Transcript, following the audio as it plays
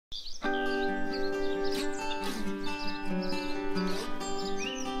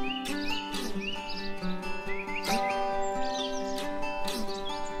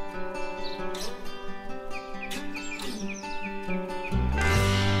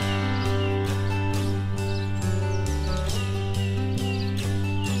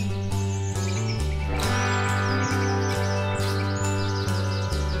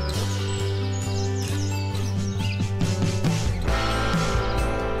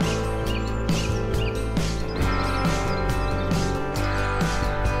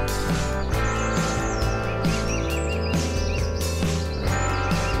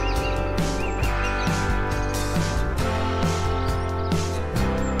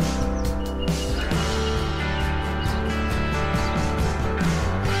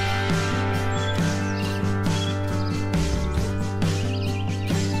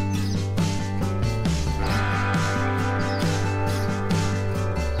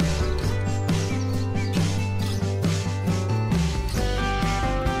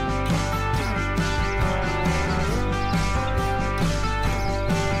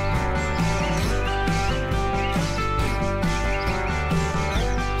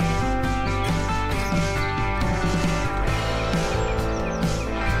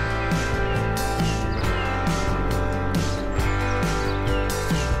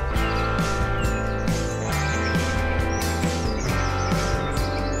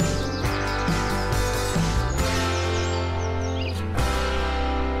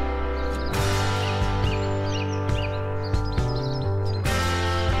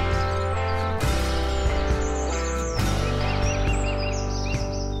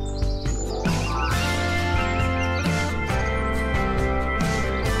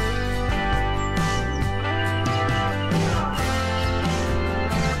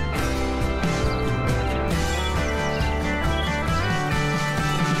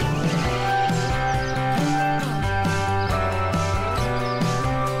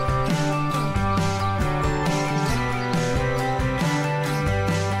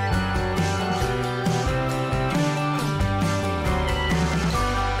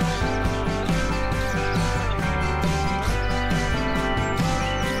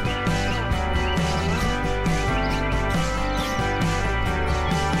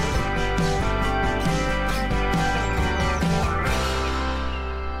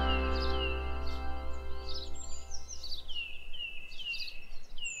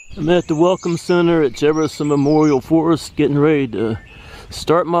I'm at the Welcome Center at Jefferson Memorial Forest getting ready to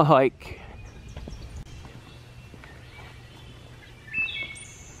start my hike.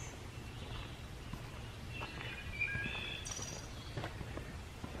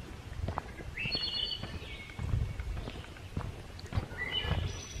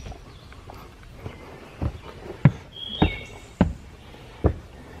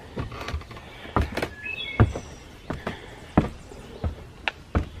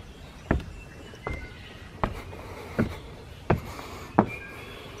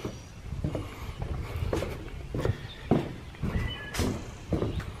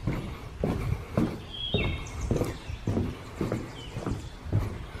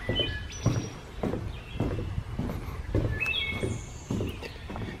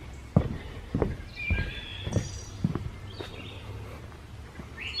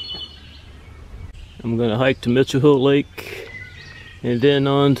 I'm going to hike to Mitchell Hill Lake and then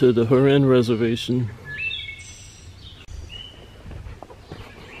on to the Huron Reservation.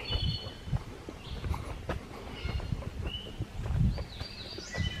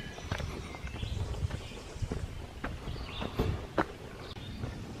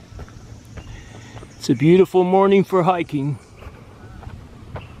 It's a beautiful morning for hiking.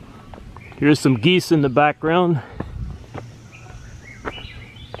 Here's some geese in the background.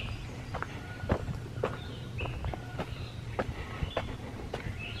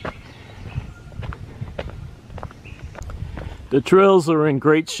 The trails are in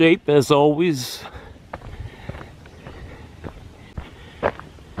great shape as always.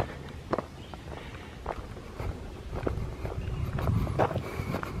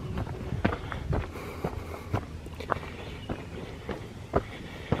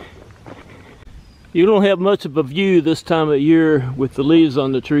 You don't have much of a view this time of year with the leaves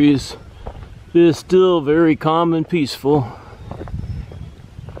on the trees. It is still very calm and peaceful.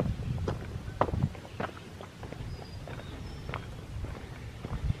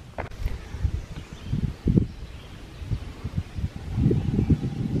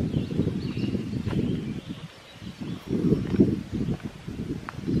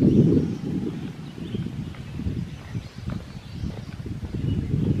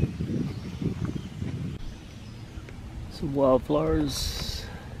 Some wildflowers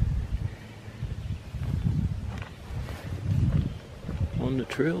on the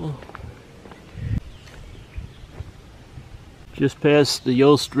trail. Just past the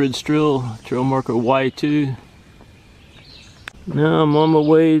Yost Ridge Trail, trail marker Y2. Now I'm on my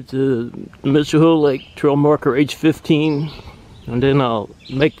way to Mitchell Hill Lake, trail marker H15, and then I'll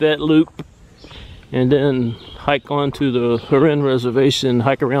make that loop and then hike on to the Huron Reservation,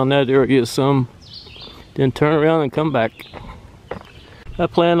 hike around that area some. Then turn around and come back. I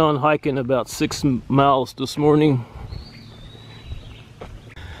plan on hiking about 6 miles this morning.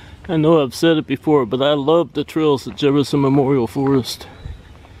 I know I've said it before, but I love the trails at Jefferson Memorial Forest.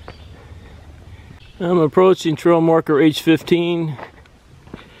 I'm approaching trail marker H15.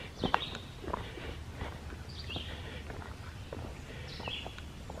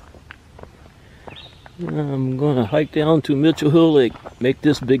 I'm going to hike down to Mitchell Hill Lake, make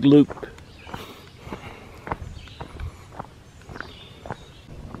this big loop.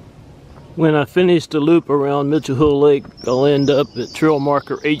 When I finish the loop around Mitchell Hill Lake, I'll end up at trail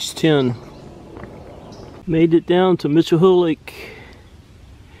marker H10. Made it down to Mitchell Hill Lake.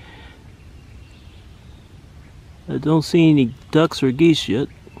 I don't see any ducks or geese yet.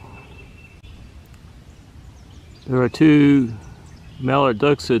 There are 2 mallard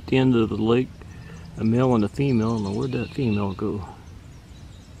ducks at the end of the lake, a male and a female. I don't know where'd that female go.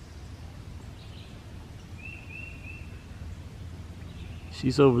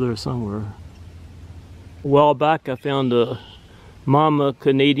 She's over there somewhere. A while back I found a mama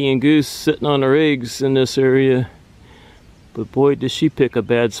Canadian goose sitting on her eggs in this area. But boy, did she pick a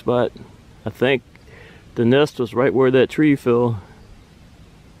bad spot. I think the nest was right where that tree fell.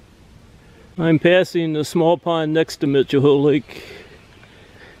 I'm passing the small pond next to Mitchell Hill Lake.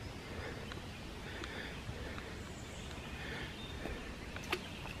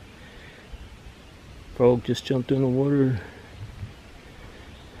 Frog just jumped in the water.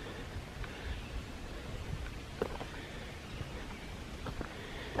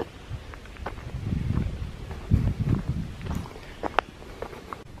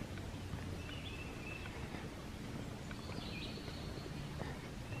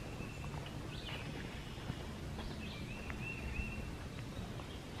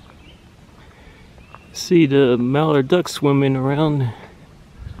 See the mallard ducks swimming around.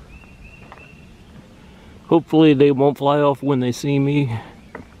 Hopefully they won't fly off when they see me.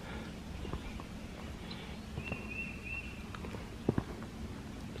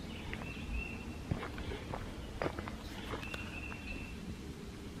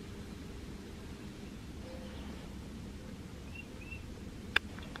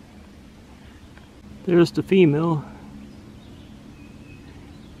 There's the female.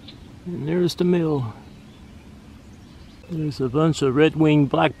 And there's the male. There's a bunch of red-winged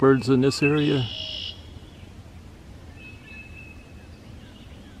blackbirds in this area.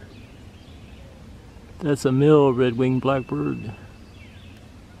 That's a male red-winged blackbird.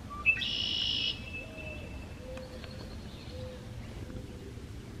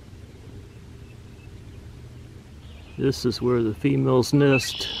 This is where the females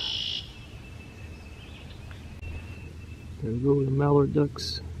nest. There go the mallard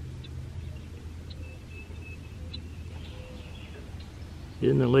ducks.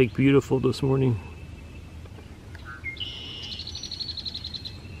 Isn't the lake beautiful this morning?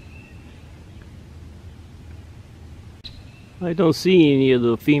 I don't see any of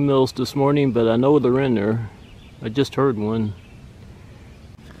the females this morning, but I know they're in there. I just heard one.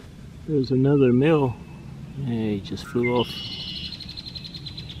 There's another male. Hey, he just flew off.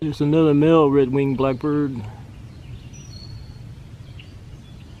 There's another male red-winged blackbird.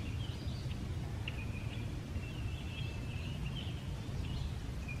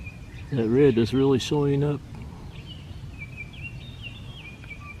 That red is really showing up.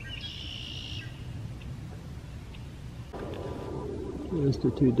 There's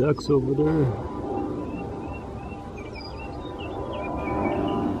the two ducks over there.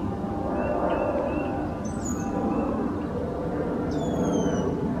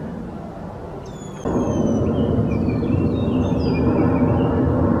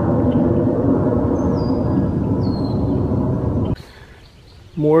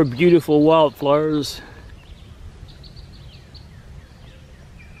 More beautiful wildflowers.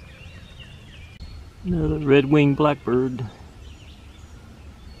 Another red-winged blackbird.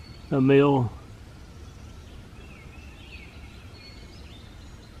 A male.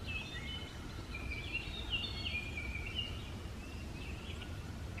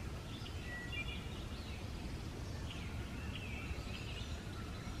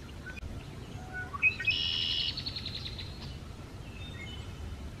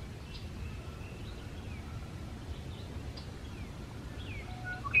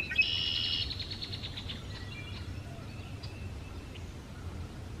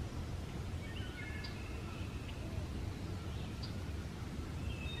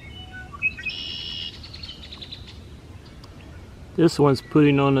 This one's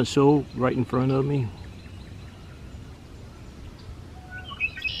putting on a show right in front of me.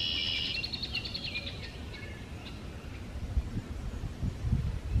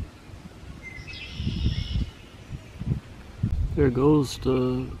 There goes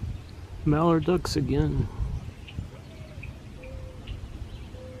the mallard ducks again.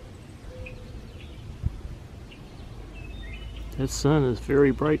 That sun is very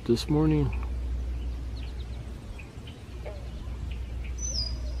bright this morning.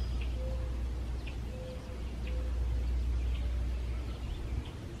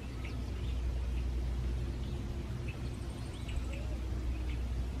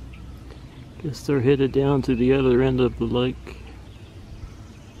 Guess they're headed down to the other end of the lake.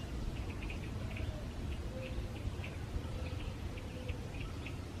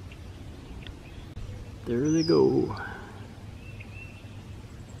 There they go.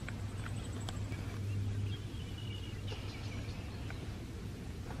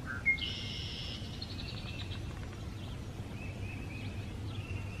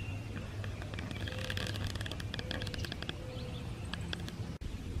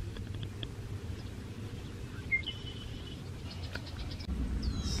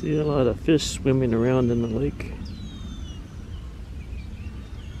 See a lot of fish swimming around in the lake.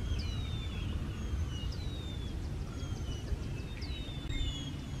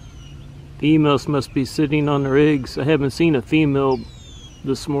 Females must be sitting on their eggs. I haven't seen a female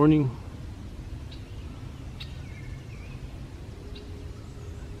this morning.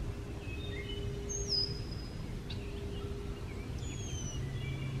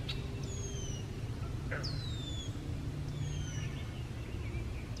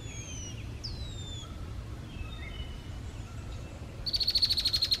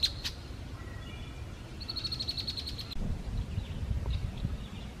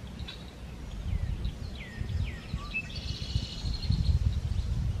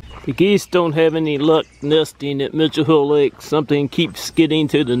 The geese don't have any luck nesting at Mitchell Hill Lake. Something keeps getting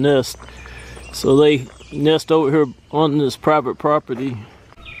to the nest. So they nest over here on this private property.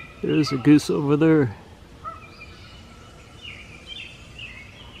 There's a goose over there.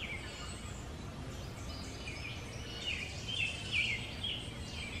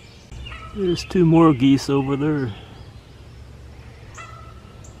 There's two more geese over there.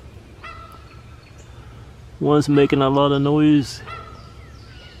 One's making a lot of noise.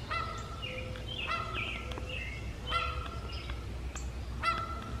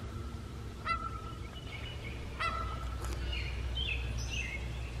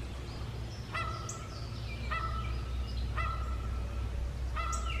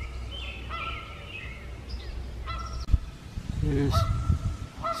 There's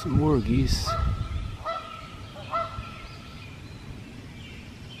some more geese.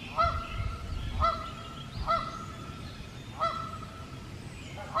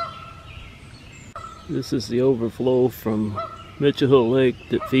 This is the overflow from Mitchell Hill Lake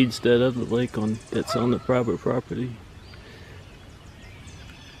that feeds that other lake that's on the private property.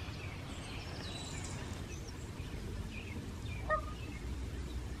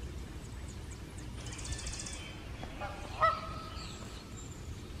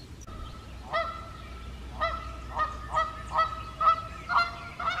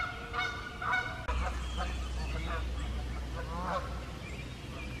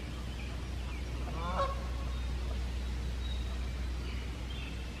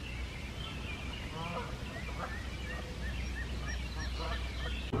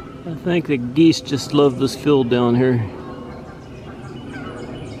 I think the geese just love this field down here.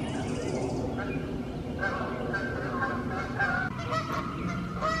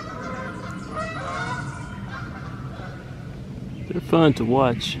 They're fun to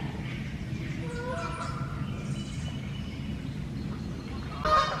watch.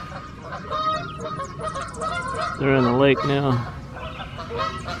 They're in the lake now.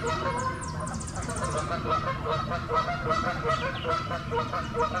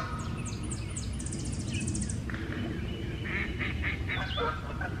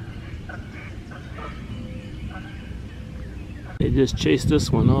 They just chased this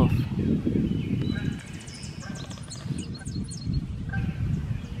one off.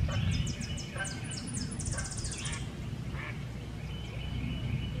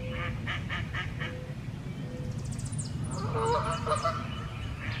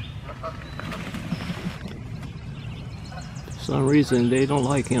 For some reason they don't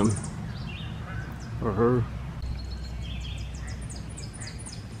like him or her.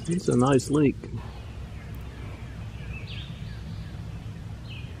 It's a nice lake.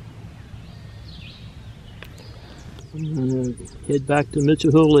 I'm gonna head back to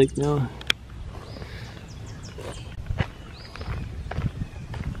Mitchell Hill Lake now.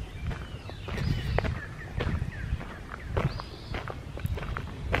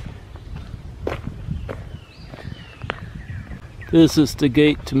 This is the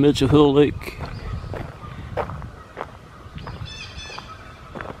gate to Mitchell Hill Lake.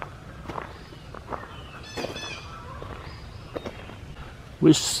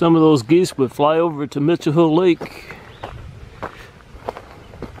 Wish some of those geese would fly over to Mitchell Hill Lake.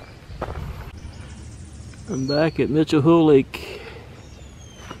 I'm back at Mitchell Hill Lake.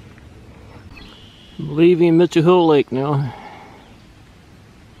 I'm leaving Mitchell Hill Lake now.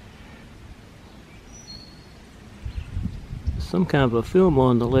 Some kind of a film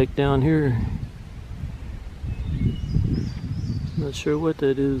on the lake down here. Not sure what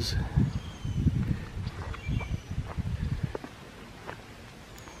that is.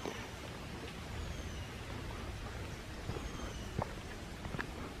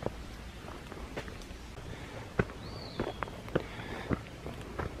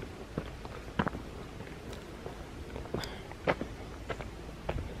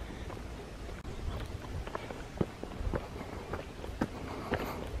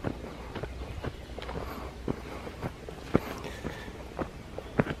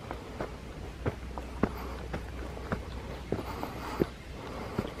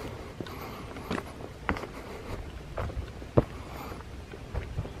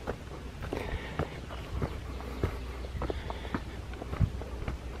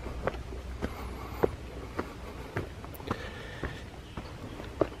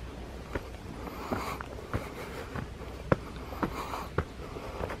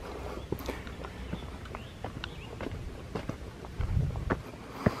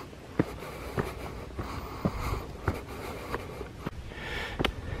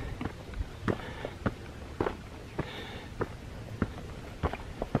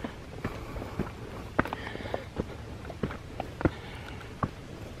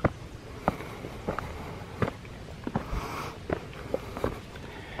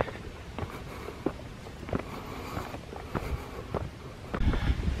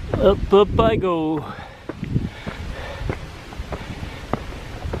 Up I go.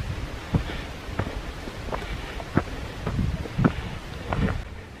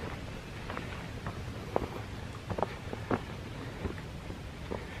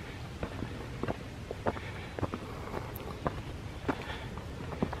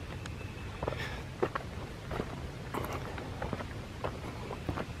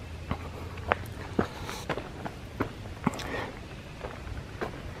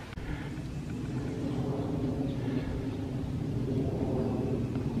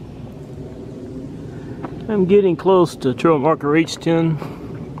 I'm getting close to trail marker H10.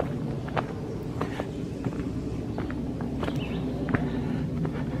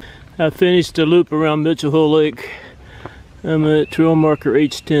 I finished the loop around Mitchell Hill Lake. I'm at trail marker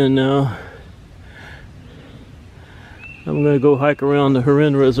H10 now. I'm going to go hike around the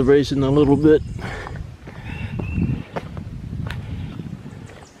Huron Reservation a little bit.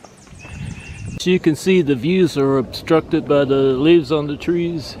 As you can see, the views are obstructed by the leaves on the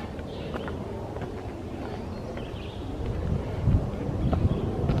trees.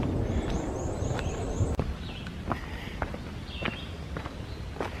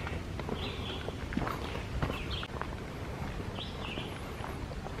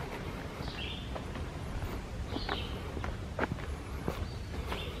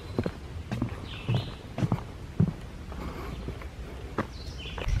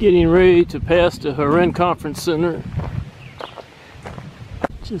 Getting ready to pass the Huron Conference Center.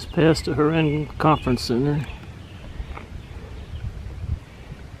 Just past the Huron Conference Center.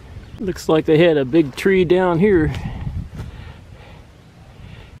 Looks like they had a big tree down here.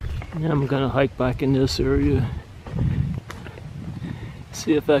 Now I'm gonna hike back in this area.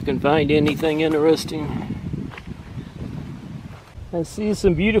 See if I can find anything interesting. I see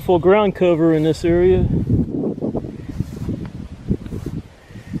some beautiful ground cover in this area.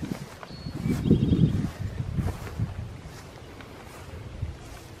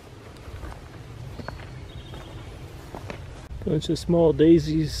 Bunch of small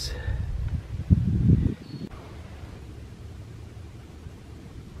daisies.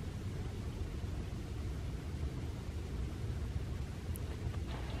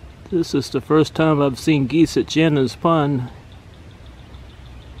 This is the first time I've seen geese at Shannon's Pond.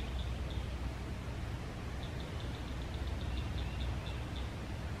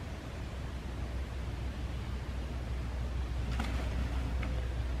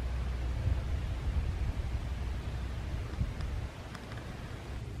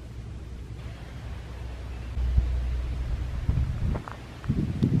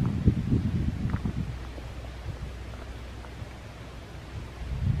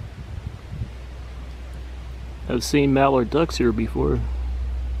 I've seen mallard ducks here before.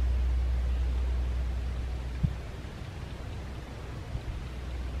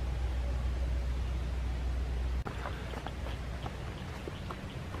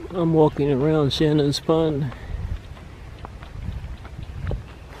 I'm walking around Shannon's Pond.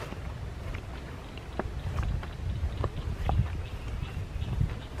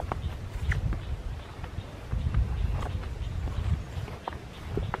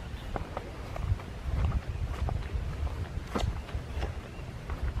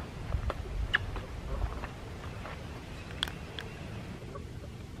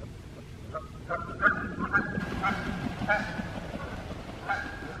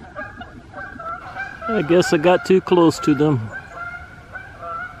 I guess I got too close to them.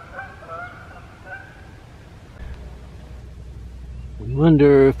 I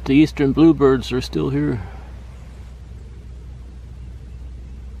wonder if the eastern bluebirds are still here.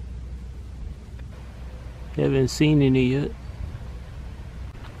 Haven't seen any yet.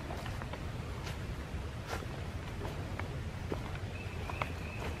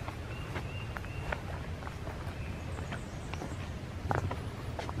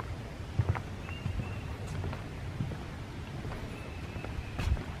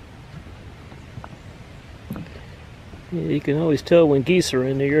 Yeah, you can always tell when geese are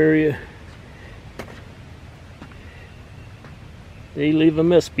in the area. They leave a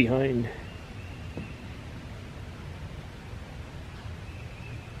mess behind.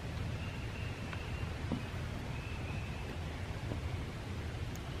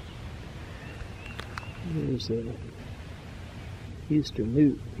 There's a eastern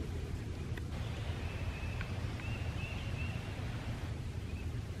newt.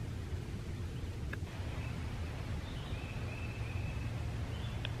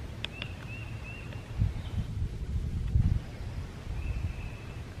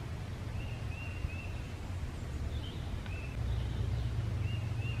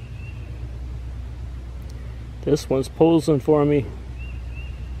 This one's posing for me.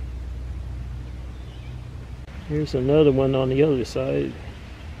 Here's another one on the other side.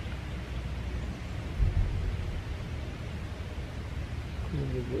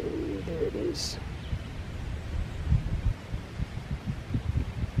 There it is.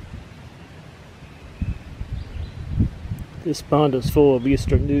 This pond is full of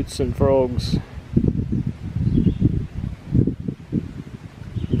eastern newts and frogs.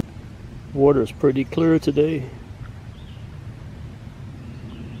 Water's pretty clear today.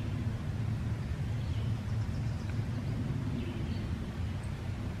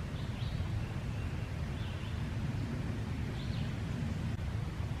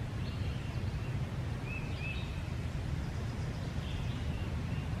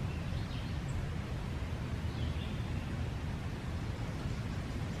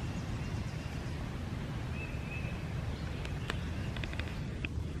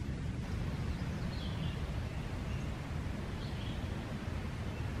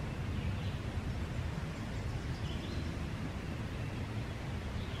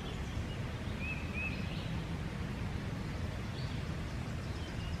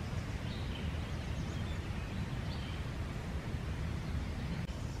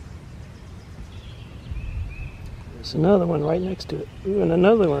 There's another one right next to it. Ooh, and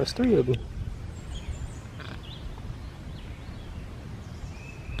another one. There's 3 of them.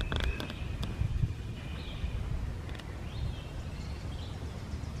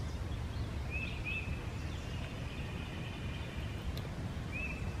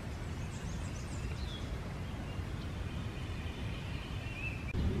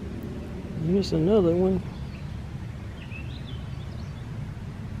 Here's another one.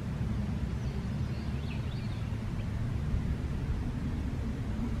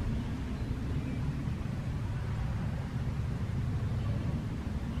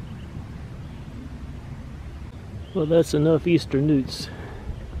 Well, that's enough Eastern newts.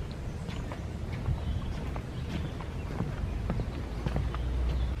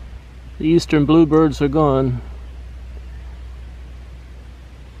 The Eastern bluebirds are gone.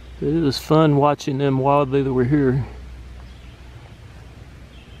 It was fun watching them while they were here.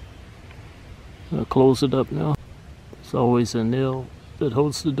 I'll close it up now. There's always a nail that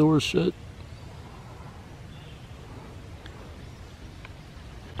holds the door shut.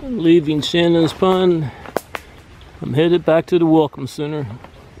 I'm leaving Shannon's Pond. I'm headed back to the Welcome Center.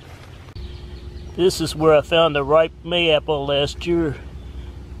 This is where I found a ripe mayapple last year,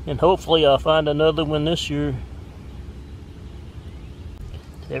 and hopefully I'll find another one this year.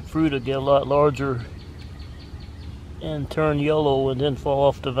 That fruit will get a lot larger and turn yellow and then fall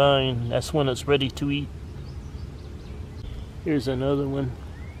off the vine. That's when it's ready to eat. Here's another one.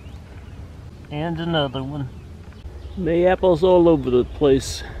 And another one. Mayaples all over the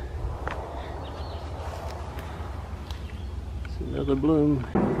place. It's another bloom.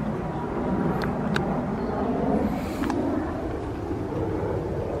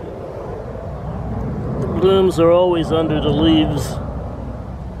 The blooms are always under the leaves.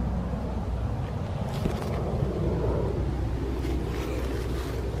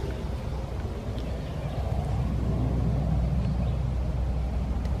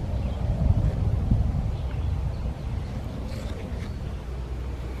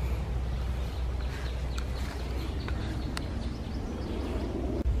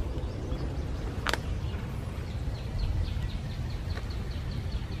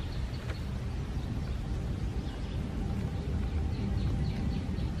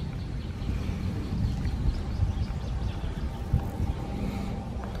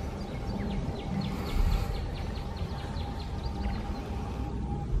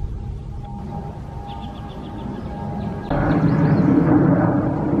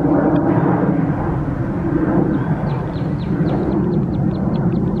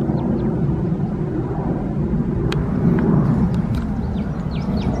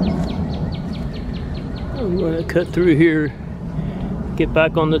 I'm going to cut through here, get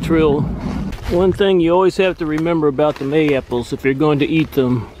back on the trail. One thing you always have to remember about the mayaples if you're going to eat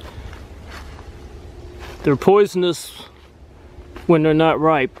them, they're poisonous when they're not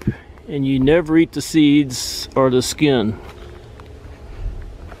ripe, and you never eat the seeds or the skin.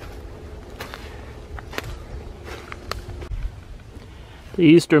 The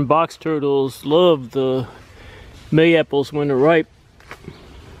eastern box turtles love the mayaples when they're ripe.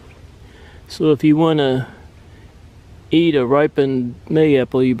 So if you want to eat a ripened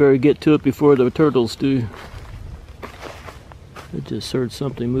mayapple, you better get to it before the turtles do. I just heard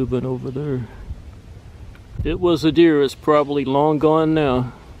something moving over there. It was a deer. It's probably long gone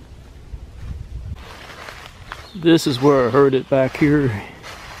now. This is where I heard it back here.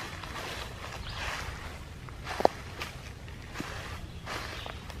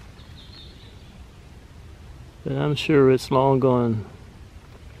 But I'm sure it's long gone.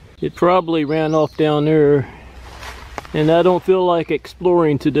 It probably ran off down there, and I don't feel like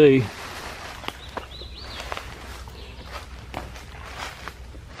exploring today.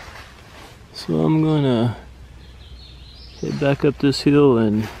 So I'm gonna head back up this hill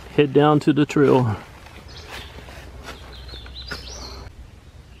and head down to the trail.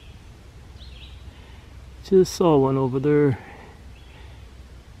 Just saw one over there.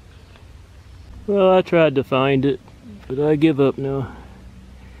 Well, I tried to find it, but I give up now.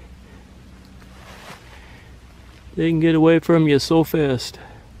 They can get away from you so fast.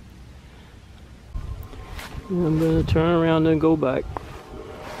 I'm gonna turn around and go back.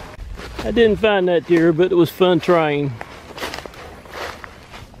 I didn't find that deer, but it was fun trying.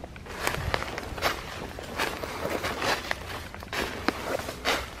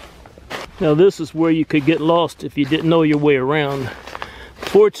 Now this is where you could get lost if you didn't know your way around.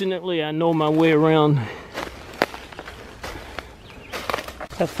 Fortunately, I know my way around.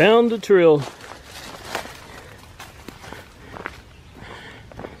 I found the trail.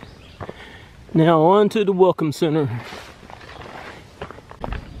 Now on to the Welcome Center.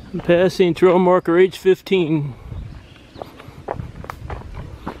 I'm passing trail marker H15.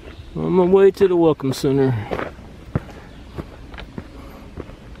 On my way to the Welcome Center.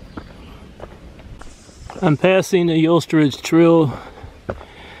 I'm passing the Yost Ridge Trail,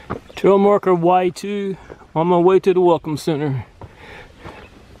 trail marker Y2, on my way to the Welcome Center.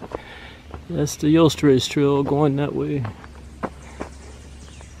 That's the Yost Ridge Trail going that way.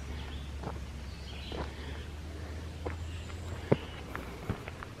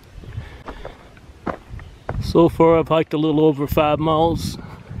 So far I've hiked a little over 5 miles.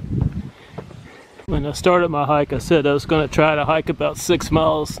 When I started my hike, I said I was going to try to hike about 6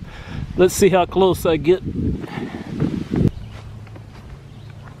 miles. Let's see how close I get.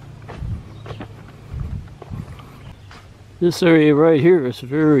 This area right here is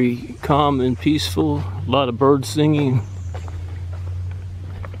very calm and peaceful. A lot of birds singing.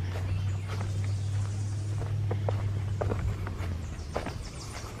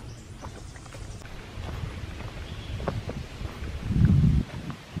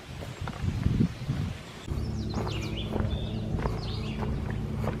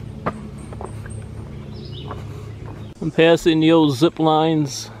 I'm passing the old zip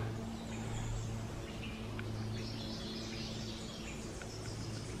lines.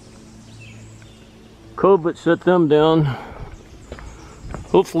 COVID shut them down.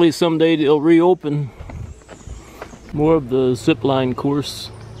 Hopefully someday they'll reopen more of the zip line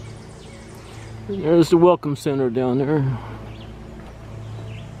course. And there's the Welcome Center down there.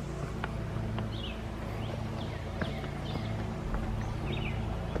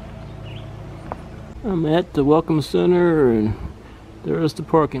 I'm at the Welcome Center, and there's the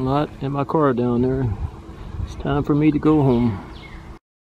parking lot and my car down there. It's time for me to go home.